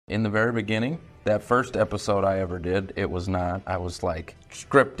In the very beginning, that first episode I ever did, it was not. I was like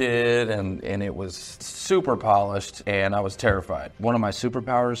scripted and it was super polished and I was terrified. One of my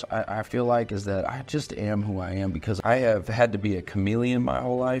superpowers, I feel like, is that I just am who I am because I have had to be a chameleon my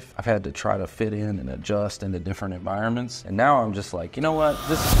whole life. I've had to try to fit in and adjust into different environments. And now I'm just like, you know what?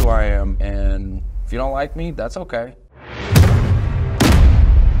 This is who I am. And if you don't like me, that's okay.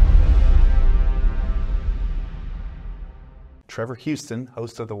 Trevor Houston,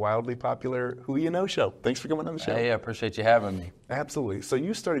 host of the wildly popular Who You Know show. Thanks for coming on the show. Hey, I appreciate you having me. Absolutely. So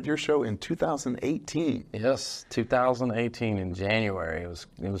you started your show in 2018. Yes, 2018 in January. It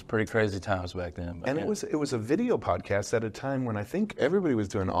was pretty crazy times back then. And yeah. It was a video podcast at a time when I think everybody was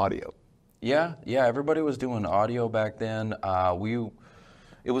doing audio. Yeah, everybody was doing audio back then.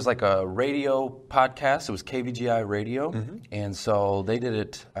 It was like a radio podcast. It was KVGI radio, and so they did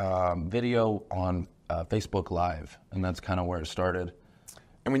it video on Facebook Live, and that's kind of where it started.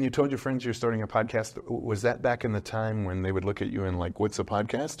 And when you told your friends you're starting a podcast, was that back in the time when they would look at you and like, what's a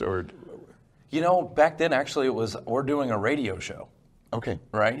podcast? Or, you know, back then actually it was, we're doing a radio show. Okay.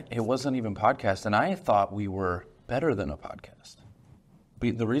 Right? It wasn't even podcast, and I thought we were better than a podcast.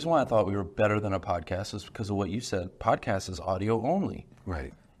 But the reason why I thought we were better than a podcast is because of what you said. Podcast is audio only.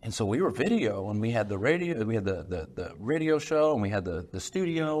 Right. And so we were video, and we had the radio, we had the radio show, and we had the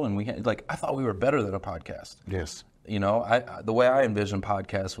studio, and we had, like, I thought we were better than a podcast. Yes. You know, the way I envisioned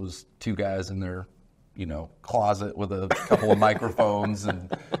podcasts was two guys in their, you know, closet with a couple of microphones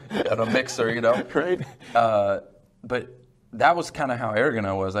and a mixer, you know. Right. But that was kind of how arrogant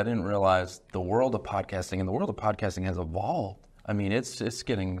I was. I didn't realize the world of podcasting, and the world of podcasting has evolved. I mean, it's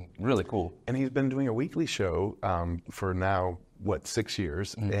getting really cool. And he's been doing a weekly show for now, 6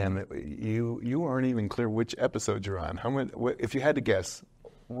 years, and you aren't even clear which episode you're on. How much? If you had to guess?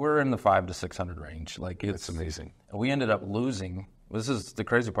 We're in the 500 to 600 range. Like, it's amazing. We ended up losing. This is the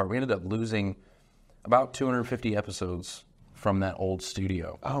crazy part. We ended up losing about 250 episodes from that old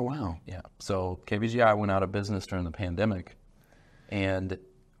studio. Oh wow! Yeah. So KVGI went out of business during the pandemic, and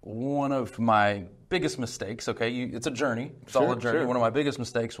one of my biggest mistakes. Okay, it's a journey. It's all a journey. Sure. One of my biggest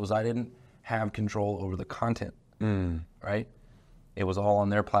mistakes was I didn't have control over the content. Right. It was all on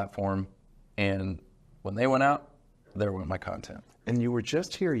their platform, and when they went out, there went my content. And you were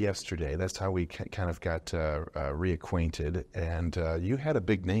just here yesterday. That's how we kind of got reacquainted, and you had a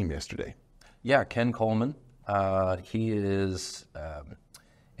big name yesterday. Yeah, Ken Coleman. He is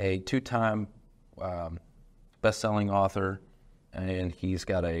a two-time best-selling author, and he's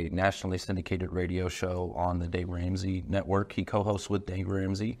got a nationally syndicated radio show on the Dave Ramsey Network. He co-hosts with Dave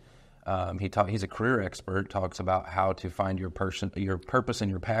Ramsey. He's a career expert, talks about how to find your purpose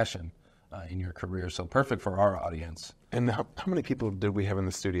and your passion in your career. So perfect for our audience. And how many people did we have in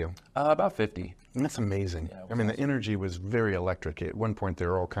the studio? About 50. And that's amazing. Yeah, I mean, the energy was very electric. At one point, they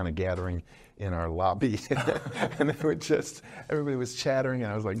were all kind of gathering in our lobby, and they were everybody was chattering,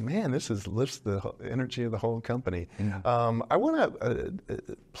 and I was like, man, this lifts the energy of the whole company. I want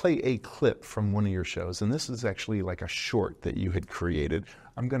to play a clip from one of your shows, and this is actually like a short that you had created.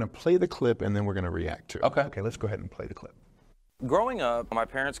 I'm going to play the clip, and then we're going to react to it. Okay, let's go ahead and play the clip. Growing up, my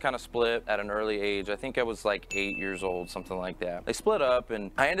parents kind of split at an early age. I think I was like 8 years old, something like that. They split up,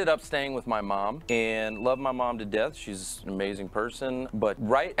 and I ended up staying with my mom and love my mom to death. She's an amazing person. But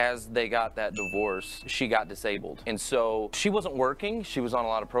right as they got that divorce, she got disabled. And so she wasn't working. She was on a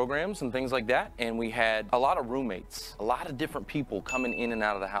lot of programs and things like that. And we had a lot of roommates, a lot of different people coming in and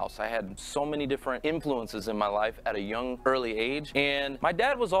out of the house. I had so many different influences in my life at a young, early age. And my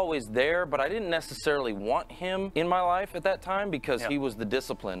dad was always there, but I didn't necessarily want him in my life at that time, because he was the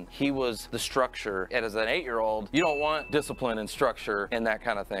discipline, he was the structure. And as an 8-year-old, you don't want discipline and structure and that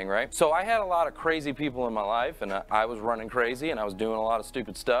kind of thing, right? So I had a lot of crazy people in my life, and I was running crazy, and I was doing a lot of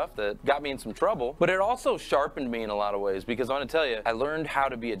stupid stuff that got me in some trouble. But it also sharpened me in a lot of ways, because I want to tell you, I learned how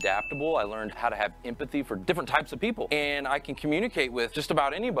to be adaptable. I learned how to have empathy for different types of people, and I can communicate with just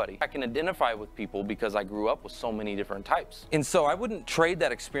about anybody. I can identify with people because I grew up with so many different types. And so I wouldn't trade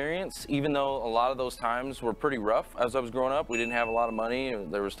that experience, even though a lot of those times were pretty rough as I was growing up. We didn't have a lot of money.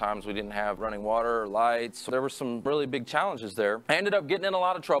 There was times we didn't have running water or lights. So there were some really big challenges there. I ended up getting in a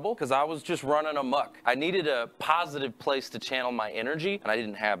lot of trouble because I was just running amok. I needed a positive place to channel my energy, and I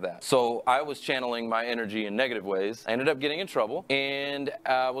didn't have that. So I was channeling my energy in negative ways. I ended up getting in trouble and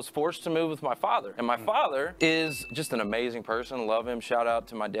was forced to move with my father. And my father is just an amazing person. Love him. Shout out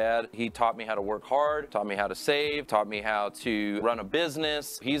to my dad. He taught me how to work hard, taught me how to save, taught me how to run a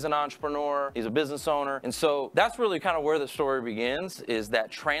business. He's an entrepreneur. He's a business owner. And so that's really kind of where the story begins, is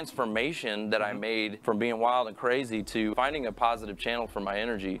that transformation that I made from being wild and crazy to finding a positive channel for my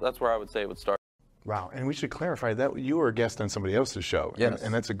energy. That's where I would say it would start. Wow, and we should clarify that you were a guest on somebody else's show. Yes.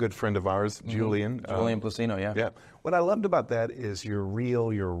 And that's a good friend of ours, Julian. Julian Placino, yeah. Yeah. What I loved about that is you're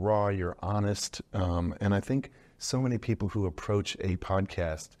real, you're raw, you're honest. And I think so many people who approach a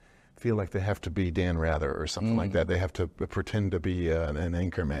podcast feel like they have to be Dan Rather or something like that. They have to pretend to be an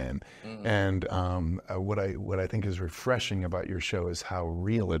anchor man. And what I think is refreshing about your show is how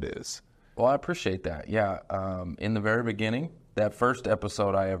real it is. Well, I appreciate that. Yeah. In the very beginning, that first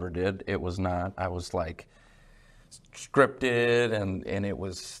episode I ever did, it was not. I was like scripted and it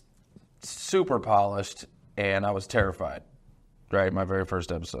was super polished and I was terrified, right? My very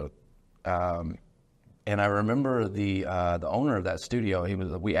first episode. And I remember the owner of that studio,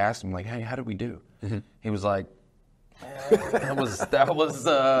 we asked him like, hey, how did we do? He was like, that was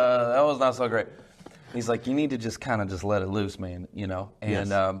not so great. He's like, you need to just kind of just let it loose, man, you know? And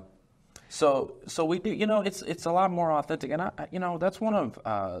Yes. So we do, you know, it's a lot more authentic, and that's one of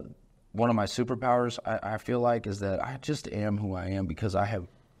my superpowers. I feel like is that I just am who I am because I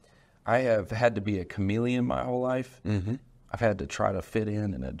have had to be a chameleon my whole life. I've had to try to fit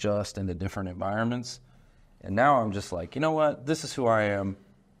in and adjust into different environments, and now I'm just like, you know what, this is who I am,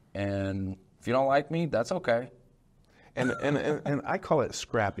 and if you don't like me, that's okay. And I call it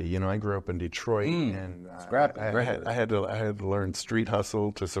scrappy. You know, I grew up in Detroit, and Scrappy. I had to learn street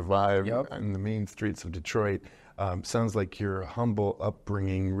hustle to survive in the mean streets of Detroit. Sounds like your humble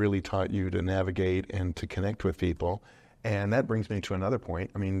upbringing really taught you to navigate and to connect with people. And that brings me to another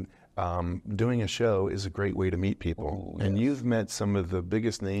point. I mean, doing a show is a great way to meet people, and you've met some of the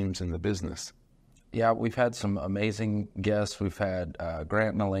biggest names in the business. Yeah, we've had some amazing guests. We've had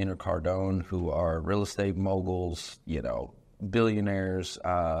Grant and Elena Cardone, who are real estate moguls, you know, billionaires.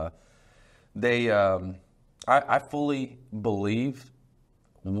 I fully believe,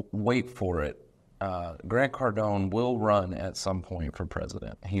 wait for it, Grant Cardone will run at some point for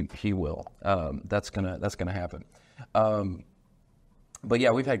president. He will. That's gonna happen. But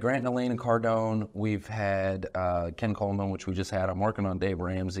yeah, we've had Grant and Elena Cardone. We've had Ken Coleman, which we just had. I'm working on Dave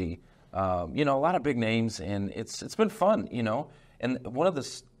Ramsey. You know, a lot of big names, and it's been fun, you know. And one of the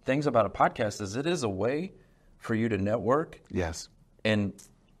things about a podcast is it is a way for you to network. Yes. And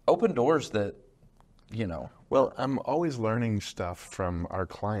open doors that, you know. Well, I'm always learning stuff from our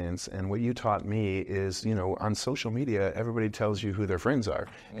clients, and what you taught me is, you know, on social media, everybody tells you who their friends are,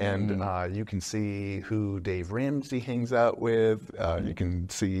 and you can see who Dave Ramsey hangs out with, you can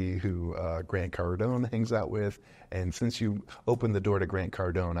see who Grant Cardone hangs out with, and since you opened the door to Grant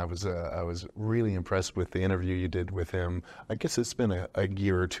Cardone, I was really impressed with the interview you did with him. I guess it's been a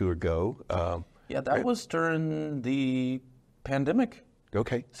year or two ago. Yeah, that was during the pandemic.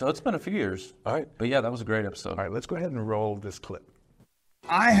 Okay. So it's been a few years. All right. But yeah, that was a great episode. All right, let's go ahead and roll this clip.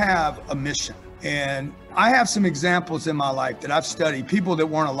 I have a mission, and I have some examples in my life that I've studied, people that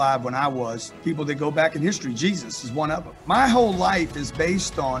weren't alive when I was, people that go back in history. Jesus is one of them. My whole life is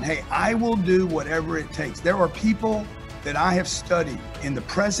based on, hey, I will do whatever it takes. There are people that I have studied in the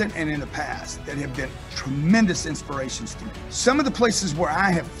present and in the past that have been tremendous inspirations to me. Some of the places where I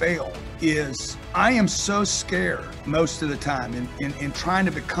have failed is I am so scared most of the time in trying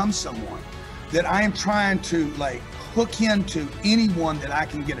to become someone that I am trying to like hook into anyone that I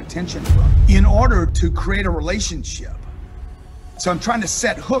can get attention from in order to create a relationship. So I'm trying to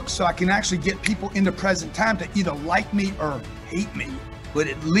set hooks so I can actually get people in the present time to either like me or hate me. But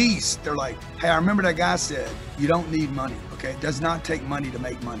at least they're like, hey, I remember that guy said, you don't need money, okay? It does not take money to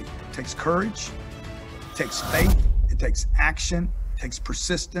make money. It takes courage, it takes faith, it takes action, it takes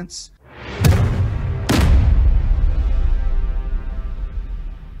persistence.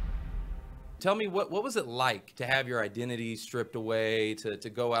 Tell me, what was it like to have your identity stripped away, to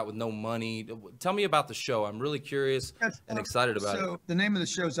go out with no money? Tell me about the show. I'm really curious and excited about it. So the name of the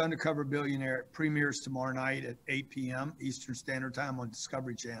show is Undercover Billionaire. It premieres tomorrow night at 8 p.m. Eastern Standard Time on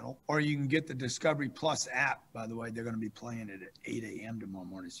Discovery Channel. Or you can get the Discovery Plus app, by the way. They're going to be playing it at 8 a.m. tomorrow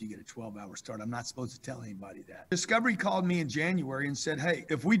morning, so you get a 12-hour start. I'm not supposed to tell anybody that. Discovery called me in January and said, hey,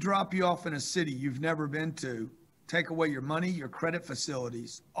 if we drop you off in a city you've never been to, take away your money, your credit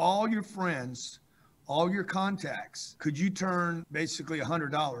facilities, all your friends, all your contacts, could you turn basically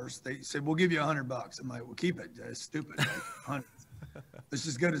 $100? They said, we'll give you $100. I'm like, well, keep it. That's stupid. Like, let's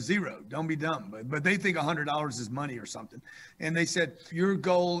just go to zero. Don't be dumb. But they think $100 is money or something. And they said, your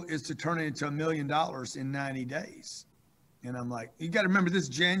goal is to turn it into $1 million in 90 days. And I'm like, you got to remember, this is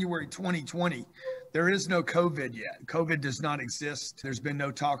January 2020. There is no COVID yet. COVID does not exist. There's been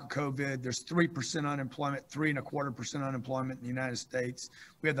no talk of COVID. There's 3% unemployment, 3.25% unemployment in the United States.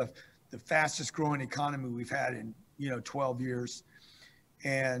 We have the fastest growing economy we've had in 12 years.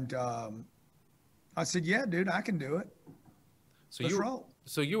 And I said, yeah, dude, I can do it. So Let's roll.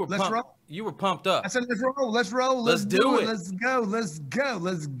 So you were Let's pumped. roll. You were pumped up. I said, let's roll. Let's do it. Let's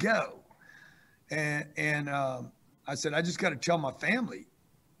go. And I said, I just got to tell my family,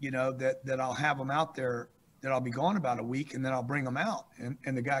 that I'll have them out there, that I'll be gone about a week, and then I'll bring them out.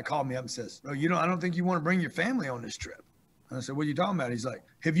 And the guy called me up and says, I don't think you want to bring your family on this trip. And I said, what are you talking about? He's like,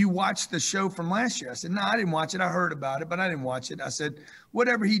 have you watched the show from last year? I said, no, I didn't watch it. I heard about it, but I didn't watch it. I said,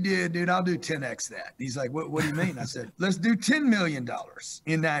 whatever he did, dude, I'll do 10X that. He's like, what do you mean? I said, let's do $10 million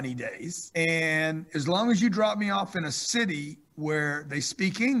in 90 days. And as long as you drop me off in a city where they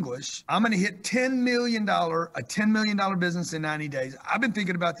speak English, I'm going to hit a $10 million business in 90 days. I've been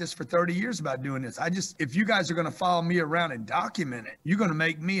thinking about this for 30 years about doing this. If you guys are going to follow me around and document it, you're going to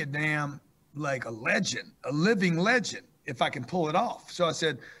make me a legend, a living legend, if I can pull it off. So I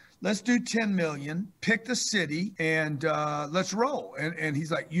said, let's do 10 million, pick the city, and let's roll. And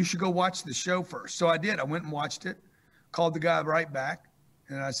he's like, you should go watch the show first. So I did. I went and watched it, called the guy right back,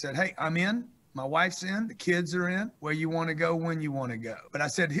 and I said, hey, I'm in. My wife's in. The kids are in. Where you want to go, when you want to go. But I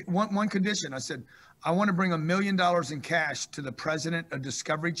said, one condition. I said, I want to bring $1 million in cash to the president of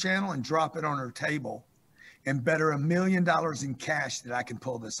Discovery Channel and drop it on her table and bet her $1 million in cash that I can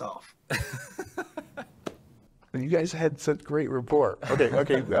pull this off. You guys had such great rapport.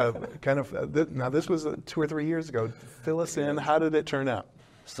 Okay. Now this was 2 or 3 years ago. Fill us in. How did it turn out?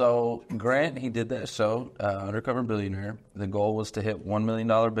 So Grant, he did that show, Undercover Billionaire. The goal was to hit $1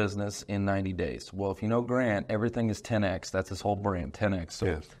 million business in 90 days. Well, if you know Grant, everything is 10X. That's his whole brand, 10X. So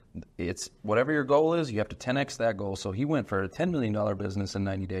yes. It's whatever your goal is, you have to 10X that goal. So he went for a $10 million business in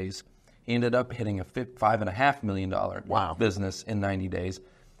 90 days. He ended up hitting a $5.5 million business in 90 days,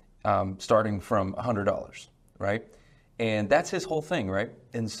 starting from $100. Right, and that's his whole thing, right?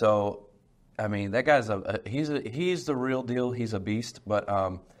 And so, I mean, that guy's he's the real deal. He's a beast. But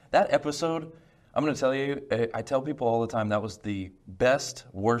that episode, I'm going to tell you, I tell people all the time that was the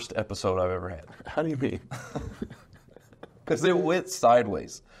worst episode I've ever had. How do you mean? Because it went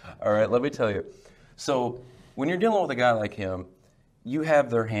sideways. All right, let me tell you. So when you're dealing with a guy like him, you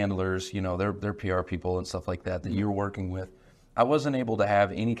have their handlers, their PR people and stuff like that you're working with. I wasn't able to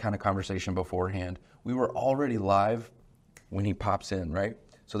have any kind of conversation beforehand. We were already live when he pops in, right?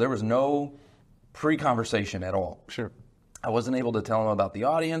 So there was no pre-conversation at all. Sure. I wasn't able to tell him about the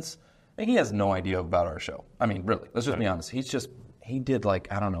audience. And he has no idea about our show. I mean, really, let's just be honest. He did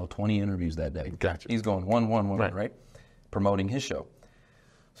 20 interviews that day. Gotcha. He's going one, right? Promoting his show.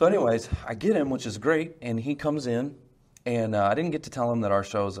 So anyways, I get him, which is great, and he comes in, and I didn't get to tell him that our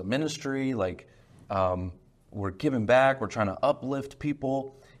show is a ministry, we're giving back, we're trying to uplift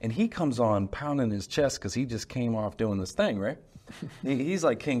people. And he comes on pounding his chest because he just came off doing this thing, right? He's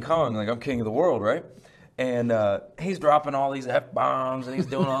like King Kong, like I'm king of the world, right? And he's dropping all these F-bombs and he's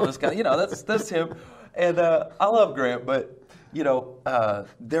doing all this kind of, that's him. And I love Grant, but,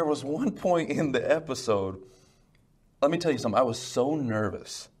 there was one point in the episode, let me tell you something, I was so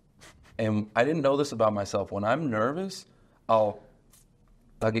nervous. And I didn't know this about myself. When I'm nervous, I'll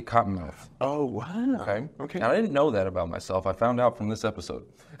get cotton mouth. Oh, wow. Okay. Now, I didn't know that about myself. I found out from this episode.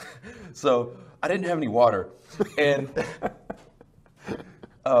 So I didn't have any water. And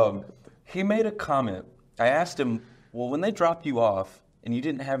he made a comment. I asked him, well, when they dropped you off and you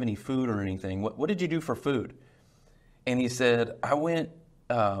didn't have any food or anything, what did you do for food? And he said, I went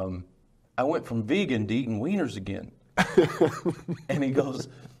from vegan to eating wieners again. And he goes,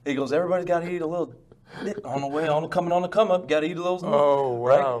 everybody's got to eat a little. Coming on the come up, got to eat those. Oh,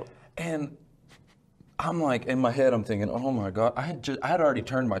 wow. Right? And I'm like, in my head, I'm thinking, oh my God, I had already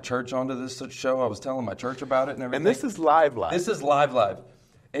turned my church onto this show. I was telling my church about it and everything. And this is live. This is live.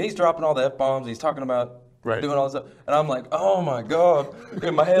 And he's dropping all the F-bombs. He's talking about doing all this stuff. And I'm like, oh my God.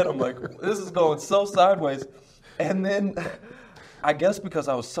 In my head, I'm like, this is going so sideways. And then I guess because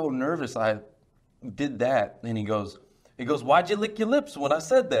I was so nervous, I did that. And he goes, why'd you lick your lips when I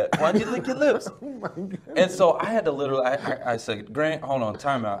said that? Why'd you lick your lips? Oh my God. And so I had to literally, I said, Grant, hold on,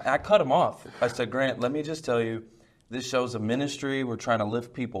 time out. I cut him off. I said, Grant, let me just tell you, this show's a ministry. We're trying to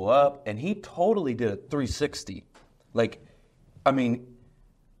lift people up. And he totally did a 360.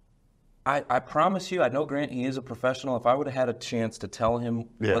 I promise you, I know Grant, he is a professional. If I would have had a chance to tell him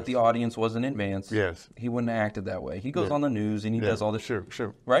what the audience was in advance, he wouldn't have acted that way. He goes on the news and he does all this.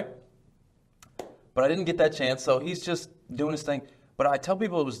 Sure. Right? But I didn't get that chance, so he's just doing his thing. But I tell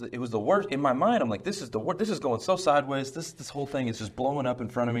people it was the worst. In my mind, I'm like, this is the worst. This is going so sideways. This whole thing is just blowing up in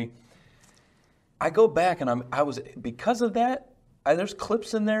front of me. I go back and I was because of that. There's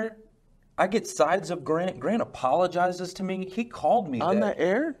clips in there. I get sides of Grant. Grant apologizes to me. He called me on the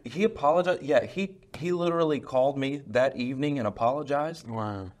air. He apologized. Yeah, he literally called me that evening and apologized.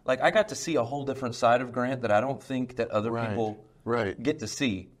 Wow. I got to see a whole different side of Grant that I don't think that other people get to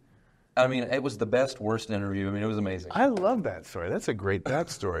see. I mean, it was the best, worst interview. I mean, it was amazing. I love that story. That's a great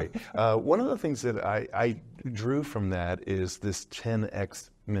backstory. One of the things that I drew from that is this 10x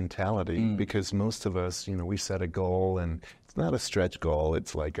mentality, because most of us, we set a goal, and it's not a stretch goal.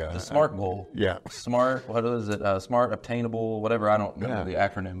 It's like a SMART goal. Yeah. SMART, what is it? Smart, obtainable, whatever. I don't know the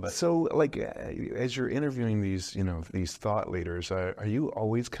acronym. But so, like, as you're interviewing these, these thought leaders, are you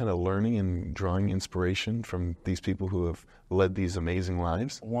always kind of learning and drawing inspiration from these people who have led these amazing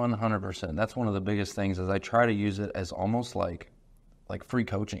lives? 100%. That's one of the biggest things. Is I try to use it as almost like free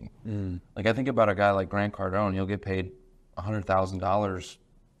coaching. Like, I think about a guy like Grant Cardone. He'll get paid $100,000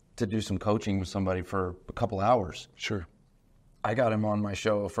 to do some coaching with somebody for a couple hours. Sure. I got him on my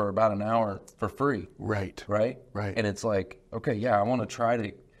show for about an hour for free. Right. And it's like, okay, yeah, I want to try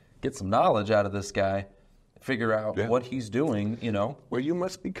to get some knowledge out of this guy, figure out what he's doing, Well, you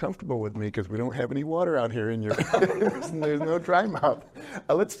must be comfortable with me because we don't have any water out here in your there's no dry mouth.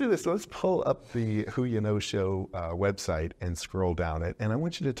 Let's do this. Let's pull up the Who You Know Show website and scroll down it. And I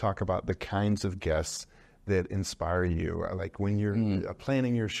want you to talk about the kinds of guests that inspire you. Like, when you're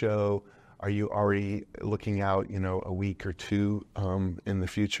planning your show, are you already looking out, a week or two in the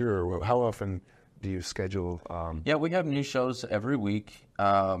future, or how often do you schedule? Yeah, we have new shows every week,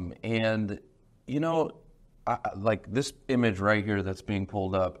 and like this image right here that's being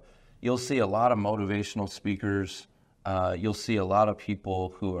pulled up, you'll see a lot of motivational speakers. You'll see a lot of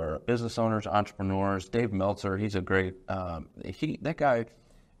people who are business owners, entrepreneurs. Dave Meltzer, he's a great. That guy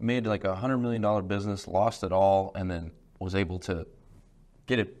made like $100 million business, lost it all, and then was able to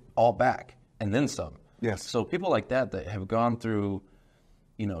get it all back and then some. Yes. So people like that have gone through,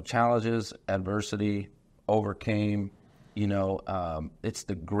 challenges, adversity, overcame, it's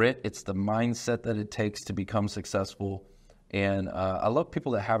the grit, it's the mindset that it takes to become successful. And I love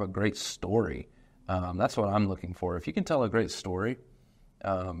people that have a great story. That's what I'm looking for. If you can tell a great story,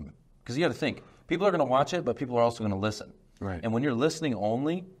 because you got to think, people are going to watch it, but people are also going to listen. Right. And when you're listening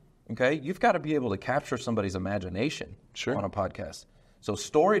only, okay, you've got to be able to capture somebody's imagination Sure. on a podcast. So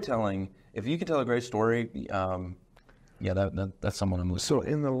storytelling, if you can tell a great story, that's someone I'm listening So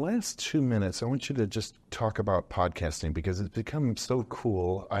in the last 2 minutes, I want you to just talk about podcasting, because it's become so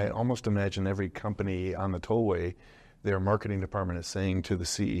cool. I almost imagine every company on the tollway, their marketing department is saying to the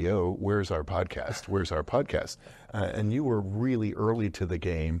CEO, where's our podcast? Where's our podcast? And you were really early to the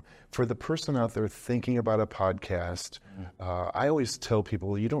game. For the person out there thinking about a podcast, I always tell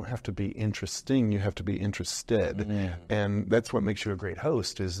people, you don't have to be interesting, you have to be interested. And that's what makes you a great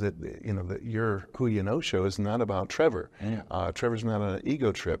host, is that, that your Who You Know show is not about Trevor. Trevor's not an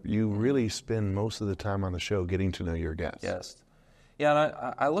ego trip. You really spend most of the time on the show getting to know your guests. Yes. Yeah,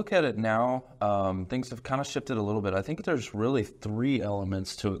 and I look at it now, things have kind of shifted a little bit. I think there's really 3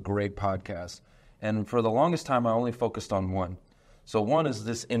 elements to a great podcast. And for the longest time, I only focused on one. So one is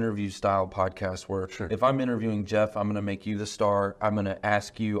this interview-style podcast where if I'm interviewing Jeff, I'm going to make you the star. I'm going to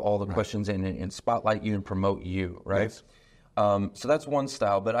ask you all the questions and spotlight you and promote you, right? Yes. So that's one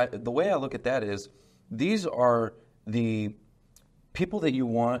style. But the way I look at that is these are the people that you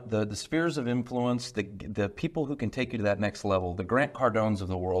want, the spheres of influence, the people who can take you to that next level, the Grant Cardones of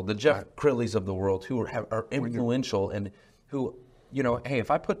the world, the Jeff Crilleys of the world, who are influential and who, hey, if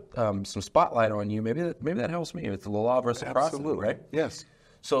I put some spotlight on you, maybe that helps me. It's the law of reciprocity, Absolutely. Right? Yes.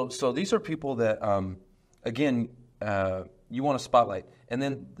 So these are people that, again, you want to spotlight. And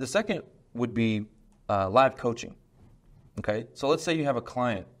then the second would be live coaching. Okay, so let's say you have a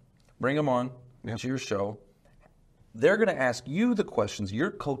client, bring them on to your show. They're going to ask you the questions.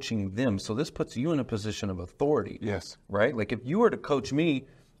 You're coaching them. So this puts you in a position of authority. Yes. Right? Like if you were to coach me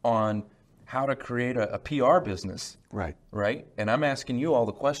on how to create a PR business. Right. Right? And I'm asking you all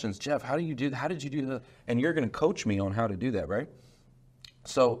the questions. Jeff, how did you do that? And you're going to coach me on how to do that, right?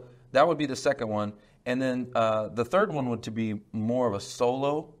 So that would be the second one. And then the third one would to be more of a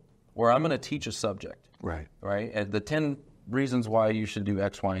solo, where I'm going to teach a subject. Right. Right? And the 10 reasons why you should do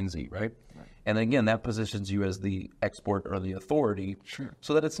X, Y, and Z, right? And again, that positions you as the expert or the authority,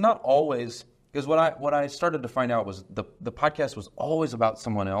 so that it's not always, because what I started to find out was the podcast was always about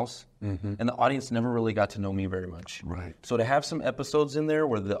someone else, and the audience never really got to know me very much. Right. So to have some episodes in there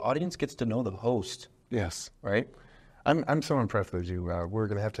where the audience gets to know the host. Yes. Right. I'm so impressed with you. We're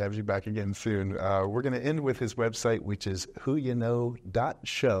going to have you back again soon. We're going to end with his website, which is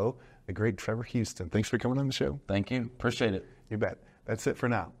whoyouknow.show. The great Trevor Houston. Thanks for coming on the show. Thank you. Appreciate it. You bet. That's it for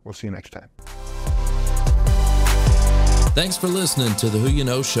now. We'll see you next time. Thanks for listening to the Who You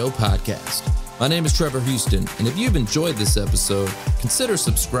Know Show podcast. My name is Trevor Houston, and if you've enjoyed this episode, consider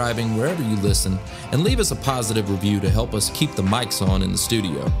subscribing wherever you listen and leave us a positive review to help us keep the mics on in the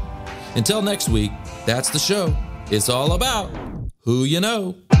studio. Until next week, that's the show. It's all about who you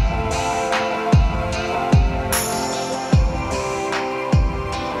know.